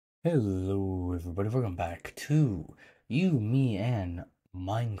Hello everybody, welcome back to You, Me, and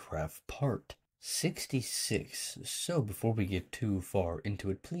Minecraft Part 66. So before we get too far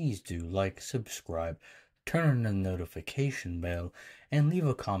into it, please do like, subscribe, turn on the notification bell, and leave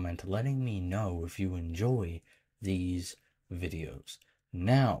a comment letting me know if you enjoy these videos.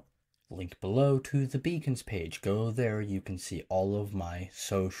 Now, link below to the Beacons page. Go there, you can see all of my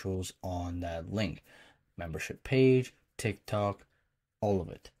socials on that link. Membership page, TikTok, all of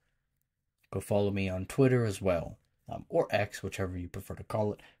it. Go follow me on Twitter as well, or X, whichever you prefer to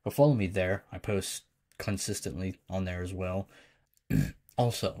call it. Go follow me there. I post consistently on there as well.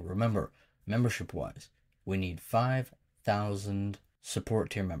 Also, remember, membership-wise, we need 5,000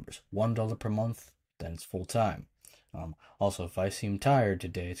 support tier members. $1 per month, then it's full time. Also, if I seem tired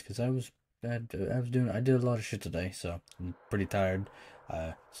today, it's because I did a lot of shit today, so I'm pretty tired.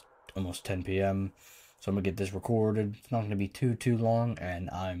 It's almost 10 p.m. So I'm gonna get this recorded. It's not gonna be too long, and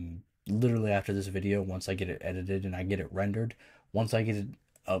I'm literally after this video, once I get it edited and I get it rendered, once I get it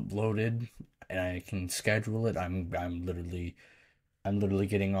uploaded and I can schedule it, I'm literally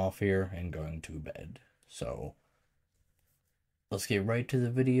getting off here and going to bed. So let's get right to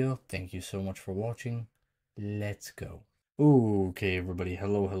the video. Thank you so much for watching. Let's go. Okay, everybody.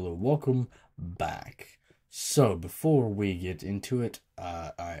 Hello, welcome back. So before we get into it,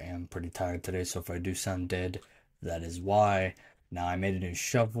 I am pretty tired today, so if I do sound dead, that is why. Now, I made a new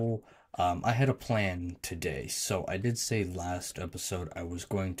shovel. I had a plan today, so I did say last episode I was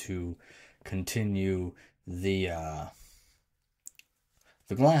going to continue the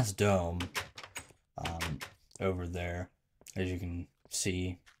glass dome over there, as you can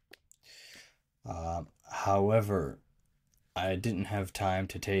see. However, I didn't have time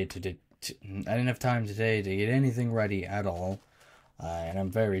today to get anything ready at all, and I'm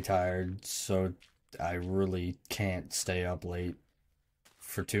very tired, so I really can't stay up late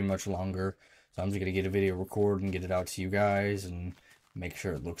for too much longer. So I'm just gonna get a video recorded and get it out to you guys and make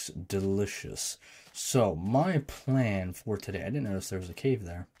sure it looks delicious. So my plan for today, I didn't notice there was a cave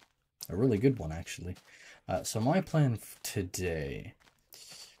there, a really good one actually. So my plan today,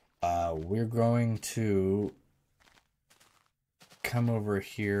 we're going to come over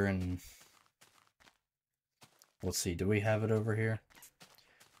here and let's see, do we have it over here?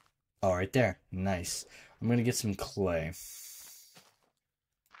 Oh, right there. Nice. I'm gonna get some clay.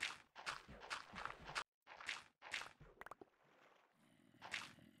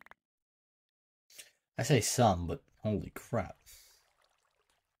 I say some, but holy crap.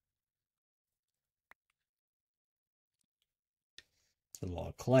 It's a lot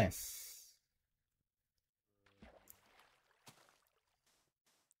of clay.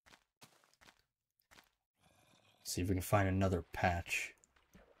 See if we can find another patch.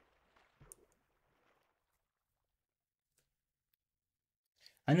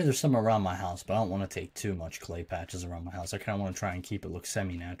 I know there's some around my house, but I don't want to take too much clay patches around my house. I kind of want to try and keep it look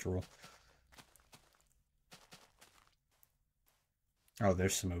semi-natural. Oh,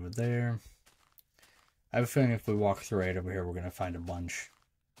 there's some over there. I have a feeling if we walk through right over here, we're going to find a bunch.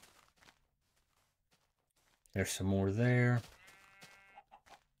 There's some more there.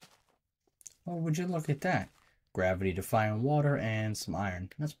 Oh, would you look at that? Gravity-defying water and some iron.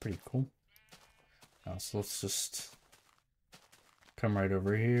 That's pretty cool. So let's just come right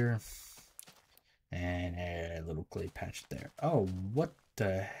over here. And a little clay patch there. Oh, what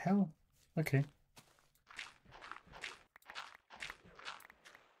the hell? Okay.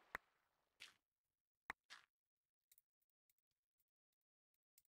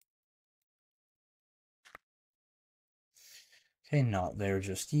 Okay, not there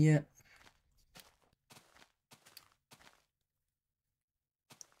just yet.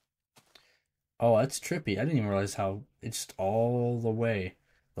 Oh, that's trippy. I didn't even realize how it's all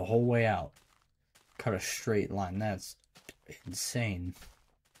the whole way out. Cut a straight line. That's insane.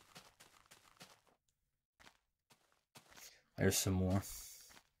 There's some more.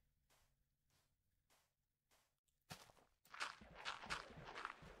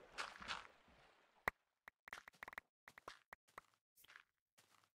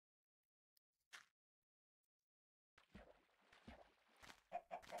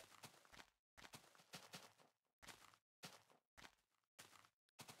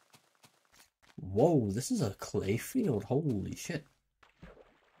 Whoa, this is a clay field. Holy shit.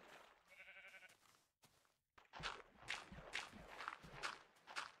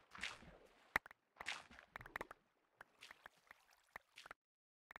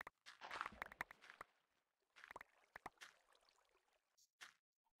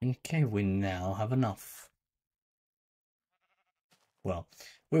 Okay, we now have enough. Well,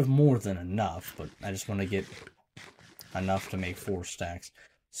 we have more than enough, but I just want to get enough to make 4 stacks.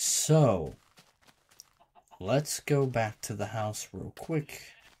 So, let's go back to the house real quick.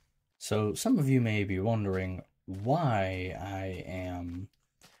 So, some of you may be wondering why I am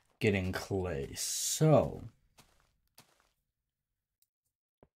getting clay. So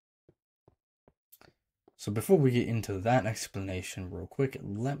before we get into that explanation real quick,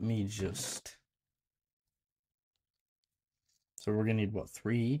 let me just... So we're gonna need, what,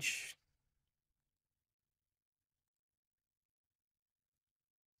 3 each?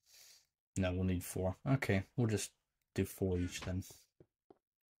 No, we'll need 4. Okay, we'll just do 4 each then.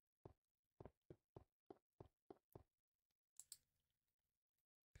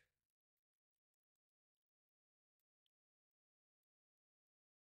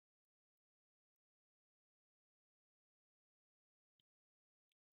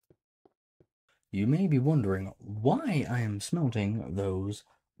 You may be wondering why I am smelting those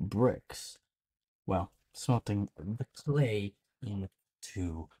bricks. Well, smelting the clay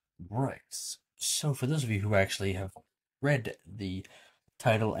into bricks. So for those of you who actually have read the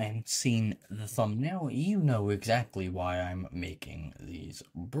title and seen the thumbnail, you know exactly why I'm making these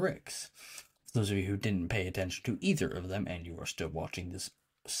bricks. For those of you who didn't pay attention to either of them and you are still watching this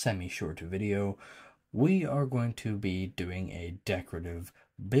semi-short video, we are going to be doing a decorative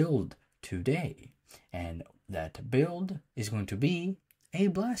build today. And that build is going to be a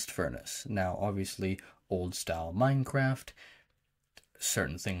blast furnace. Now, obviously, old style Minecraft,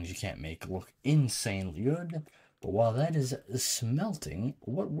 certain things you can't make look insanely good. But while that is smelting,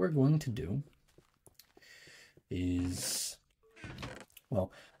 what we're going to do is,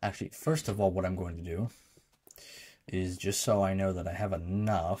 well, actually, first of all, what I'm going to do is, just so I know that I have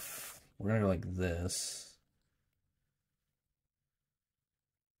enough, we're going to go like this.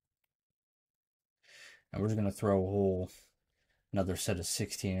 And we're just going to throw another set of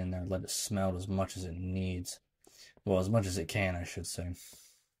 16 in there, let it smelt as much as it needs. Well, as much as it can, I should say.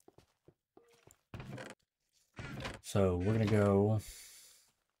 So we're going to go...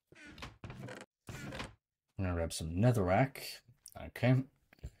 I'm going to grab some netherrack. Okay.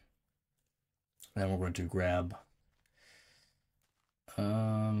 Then we're going to grab...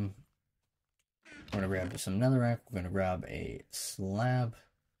 we're going to grab some netherrack. We're going to grab a slab.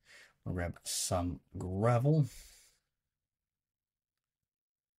 We'll grab some gravel.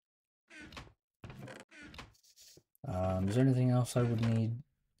 Is there anything else I would need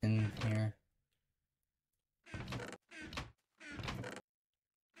in here?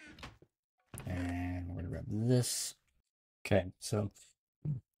 And we're gonna grab this. Okay, so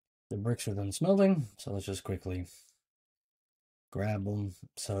the bricks are done smelting, so let's just quickly grab them.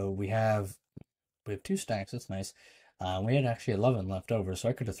 So we have 2 stacks, that's nice. We had actually 11 left over, so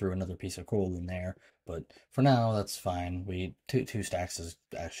I could have threw another piece of coal in there, but for now, that's fine. Two stacks is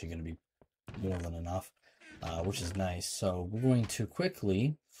actually going to be more than enough, which is nice. So we're going to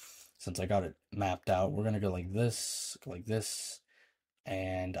quickly, since I got it mapped out, we're going to go like this,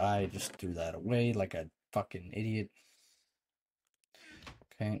 and I just threw that away like a fucking idiot.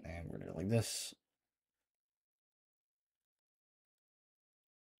 Okay, and we're going to go like this.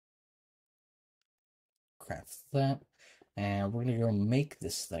 Craft that. And we're gonna go make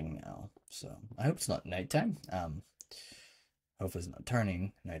this thing now. So I hope it's not nighttime. Hope it's not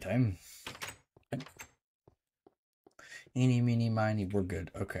turning nighttime. Eeny, meeny, miny, we're good.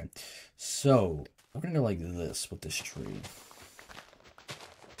 Okay. So we're gonna go like this with this tree.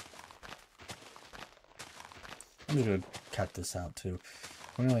 I'm just gonna cut this out too.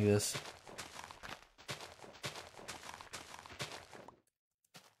 We're gonna like this.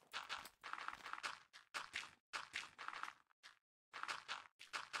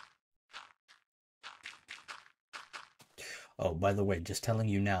 Oh, by the way, just telling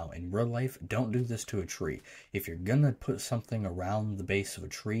you now, in real life, don't do this to a tree. If you're gonna put something around the base of a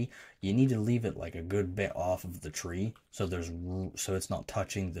tree, you need to leave it like a good bit off of the tree, so it's not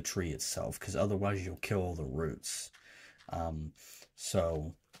touching the tree itself, because otherwise you'll kill all the roots.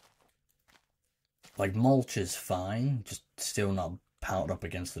 So, like, mulch is fine, just still not pound up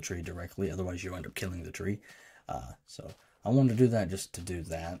against the tree directly, otherwise you end up killing the tree. So I wanted to do that just to do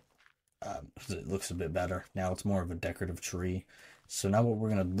that. It looks a bit better. Now it's more of a decorative tree. So now what we're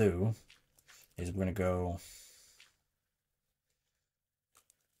going to do is we're going to go...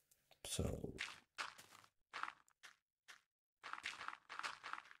 So...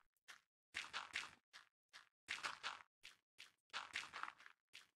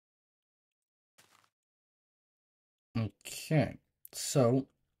 Okay, so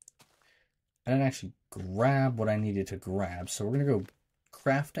I didn't actually grab what I needed to grab, so we're going to go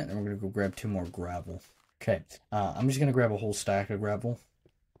craft it, and we're going to go grab 2 more gravel. Okay, I'm just going to grab a whole stack of gravel,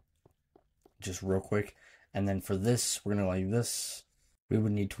 just real quick, and then for this, we're going to like this. we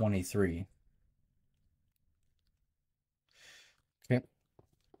would need 23. Okay.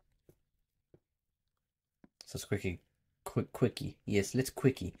 So let's quickie. Yes, let's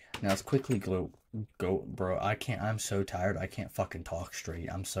quickie. Now let's quickly go, bro. I'm so tired. I can't fucking talk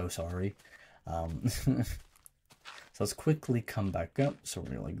straight. I'm so sorry. So let's quickly come back up. So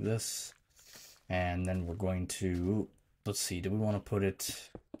we're gonna like this. And then we're going to, let's see, do we want to put it,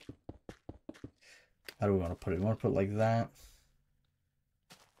 how do we want to put it? We want to put it like that.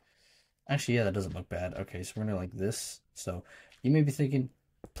 Actually, yeah, that doesn't look bad. Okay, so we're going to like this. So you may be thinking,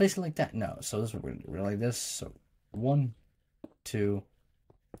 place it like that. No, so this is what we're going to do. We're like this. So 1, 2,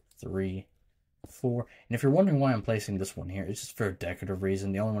 3, 4. And if you're wondering why I'm placing this one here, it's just for a decorative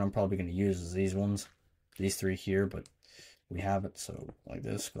reason. The only one I'm probably going to use is these ones, these 3 here, but we have it. So like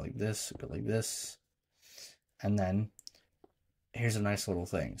this, go like this, go like this. And then here's a nice little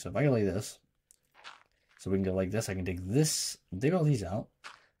thing. So if I go like this, so we can go like this, I can dig all these out.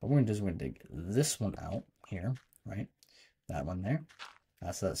 What we're gonna do is we're gonna dig this one out here, right? That one there.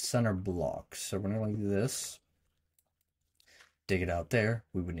 That's that center block. So we're gonna like this, dig it out there.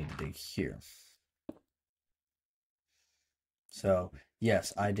 We would need to dig here. So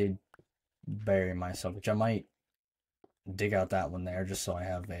yes, I did bury myself, which I might dig out that one there just so I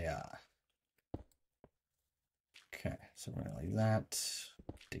have a okay, so we're gonna like that,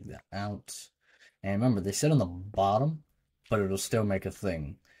 dig that out. And remember, they sit on the bottom, but it'll still make a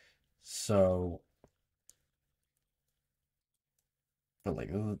thing. So, but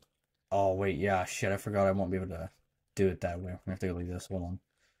like, oh wait, yeah, shit, I forgot I won't be able to do it that way. We have to go like this, hold on.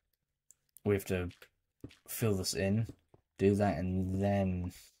 We have to fill this in, do that, and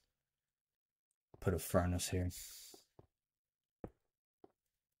then put a furnace here.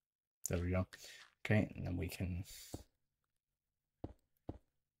 There we go. Okay, and then we can,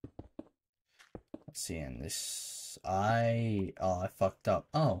 let's see, and this, I fucked up.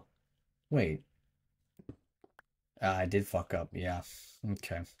 Oh, wait. I did fuck up, yeah.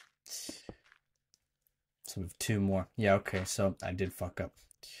 Okay. So we have 2 more. Yeah, okay, so I did fuck up.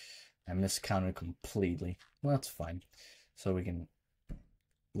 I miscounted completely. Well, that's fine. So we can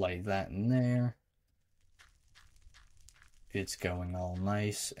light that in there. It's going all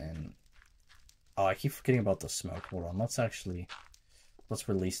nice and... Oh, I keep forgetting about the smoke. Hold on, let's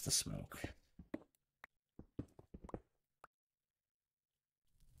release the smoke.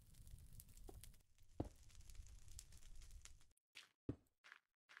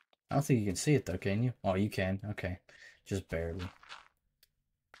 I don't think you can see it though, can you? Oh, you can. Okay. Just barely.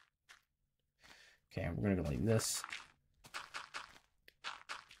 Okay, we're gonna go like this.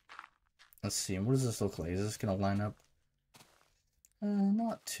 Let's see, what does this look like? Is this gonna line up?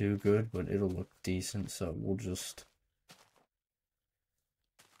 Not too good, but it'll look decent, so we'll just...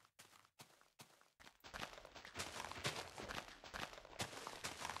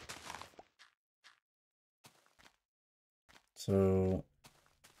 So...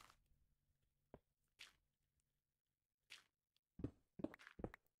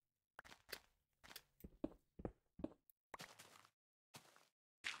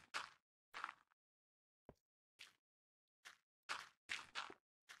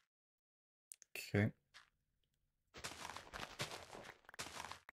 Okay.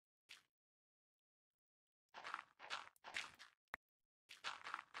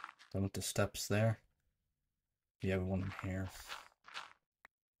 Done with the steps there. Yeah, we want them here.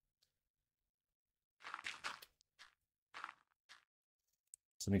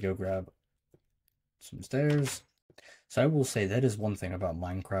 So let me go grab some stairs. So I will say that is one thing about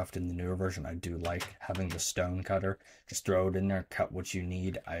Minecraft in the newer version I do like, having the stone cutter. Just throw it in there, cut what you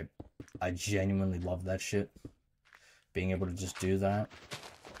need. I genuinely love that shit. Being able to just do that.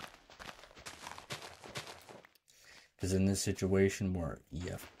 Because in this situation where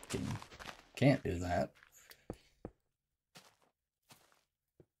you can't do that.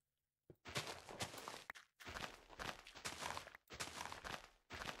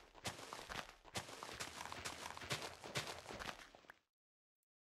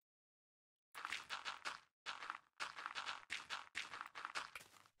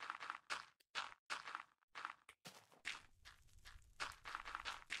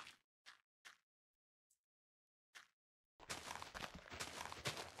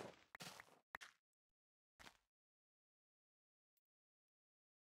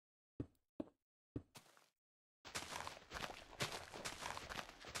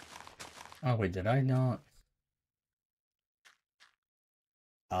 Oh wait, did I not?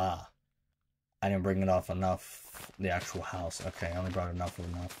 Ah, I didn't bring it off enough. The actual house. Okay, I only brought enough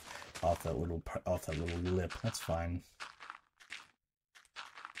off that little lip. That's fine.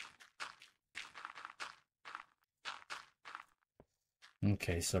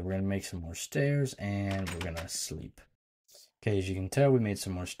 Okay, so we're gonna make some more stairs and we're gonna sleep. Okay, as you can tell, we made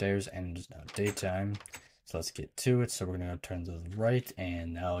some more stairs and it's now daytime. So let's get to it. So we're gonna turn to the right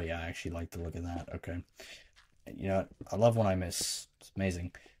and oh yeah, I actually like the look of that. Okay. You know what? I love when I miss. It's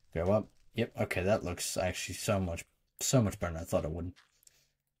amazing. Go up. Yep, okay, that looks actually so much better than I thought it would.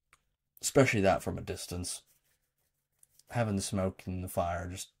 Especially that from a distance. Having the smoke and the fire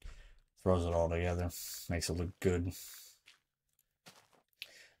just throws it all together. Makes it look good.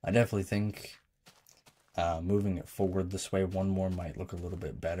 I definitely think moving it forward this way one more might look a little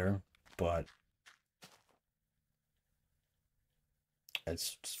bit better, but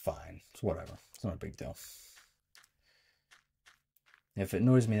it's fine. It's whatever. It's not a big deal. If it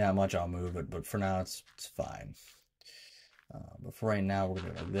annoys me that much, I'll move it, but for now, it's fine. But for right now, we're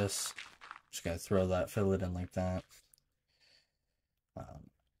gonna do like this. Just gonna throw that, fill it in like that.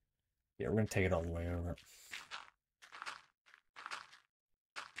 Yeah, we're gonna take it all the way over.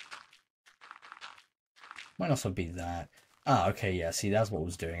 Might also be that. Ah, okay, yeah, see, that's what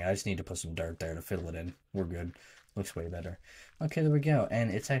was doing. I just need to put some dirt there to fill it in. We're good. Looks way better. Okay, there we go.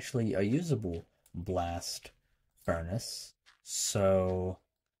 And it's actually a usable blast furnace. So,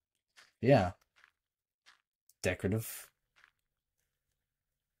 yeah. Decorative.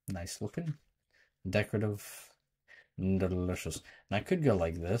 Nice looking. Decorative. Delicious. And I could go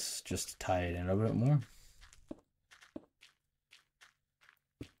like this, just to tie it in a bit more.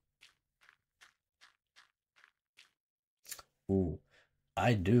 Ooh,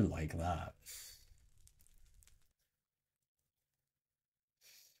 I do like that.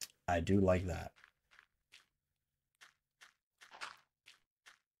 I do like that.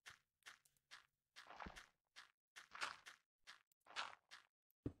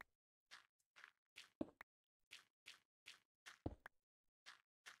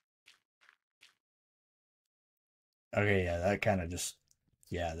 Okay, yeah, that kind of just,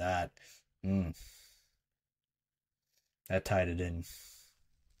 yeah, mm, that tied it in.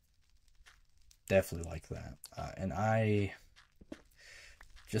 Definitely like that. And I,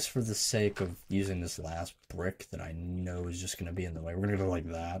 just for the sake of using this last brick that I know is just going to be in the way, we're going to go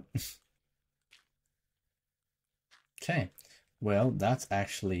like that. Okay, well, that's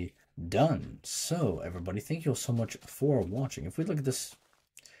actually done. So, everybody, thank you all so much for watching. If we look at this,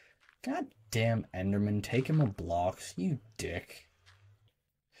 goddamn Enderman, take him a blocks, you dick.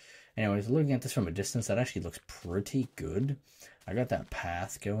 Anyways, looking at this from a distance, that actually looks pretty good. I got that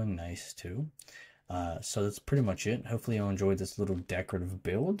path going nice too. So that's pretty much it. Hopefully you enjoyed this little decorative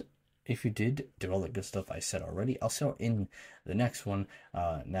build. If you did, do all the good stuff I said already. I'll see you in the next one.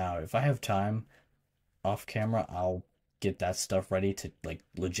 Now, if I have time off camera, I'll get that stuff ready to like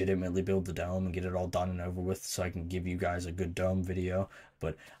legitimately build the dome and get it all done and over with so I can give you guys a good dome video.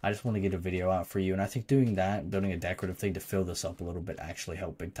 But I just want to get a video out for you, and I think doing that, building a decorative thing to fill this up a little bit, actually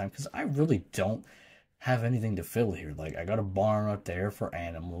helped big time, because I really don't have anything to fill here. Like, I got a barn up there for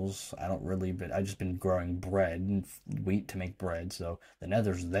animals. I don't really, but I've just been growing bread and wheat to make bread, so the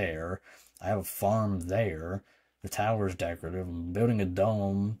nether's there. I have a farm there. The tower's decorative. I'm building a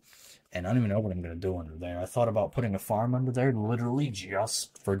dome, and I don't even know what I'm going to do under there. I thought about putting a farm under there literally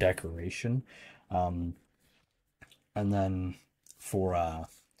just for decoration. And then for,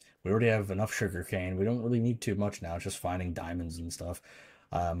 we already have enough sugar cane. We don't really need too much now. It's just finding diamonds and stuff.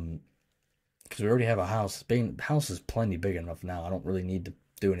 Because we already have a house. The house is plenty big enough now. I don't really need to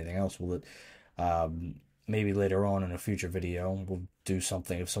do anything else with it. Maybe later on in a future video, we'll do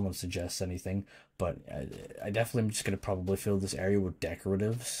something if someone suggests anything. But I definitely am just going to probably fill this area with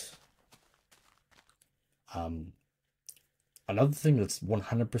decoratives. Another thing that's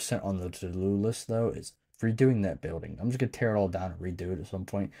 100% on the to-do list, though, is redoing that building. I'm just gonna tear it all down and redo it at some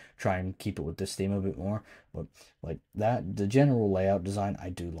point. Try and keep it with this theme a bit more. But like that, the general layout design, I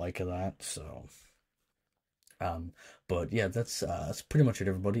do like that. So, but yeah, that's pretty much it,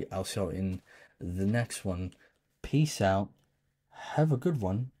 everybody. I'll see you in the next one. Peace out. Have a good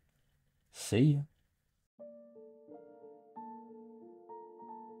one. See ya.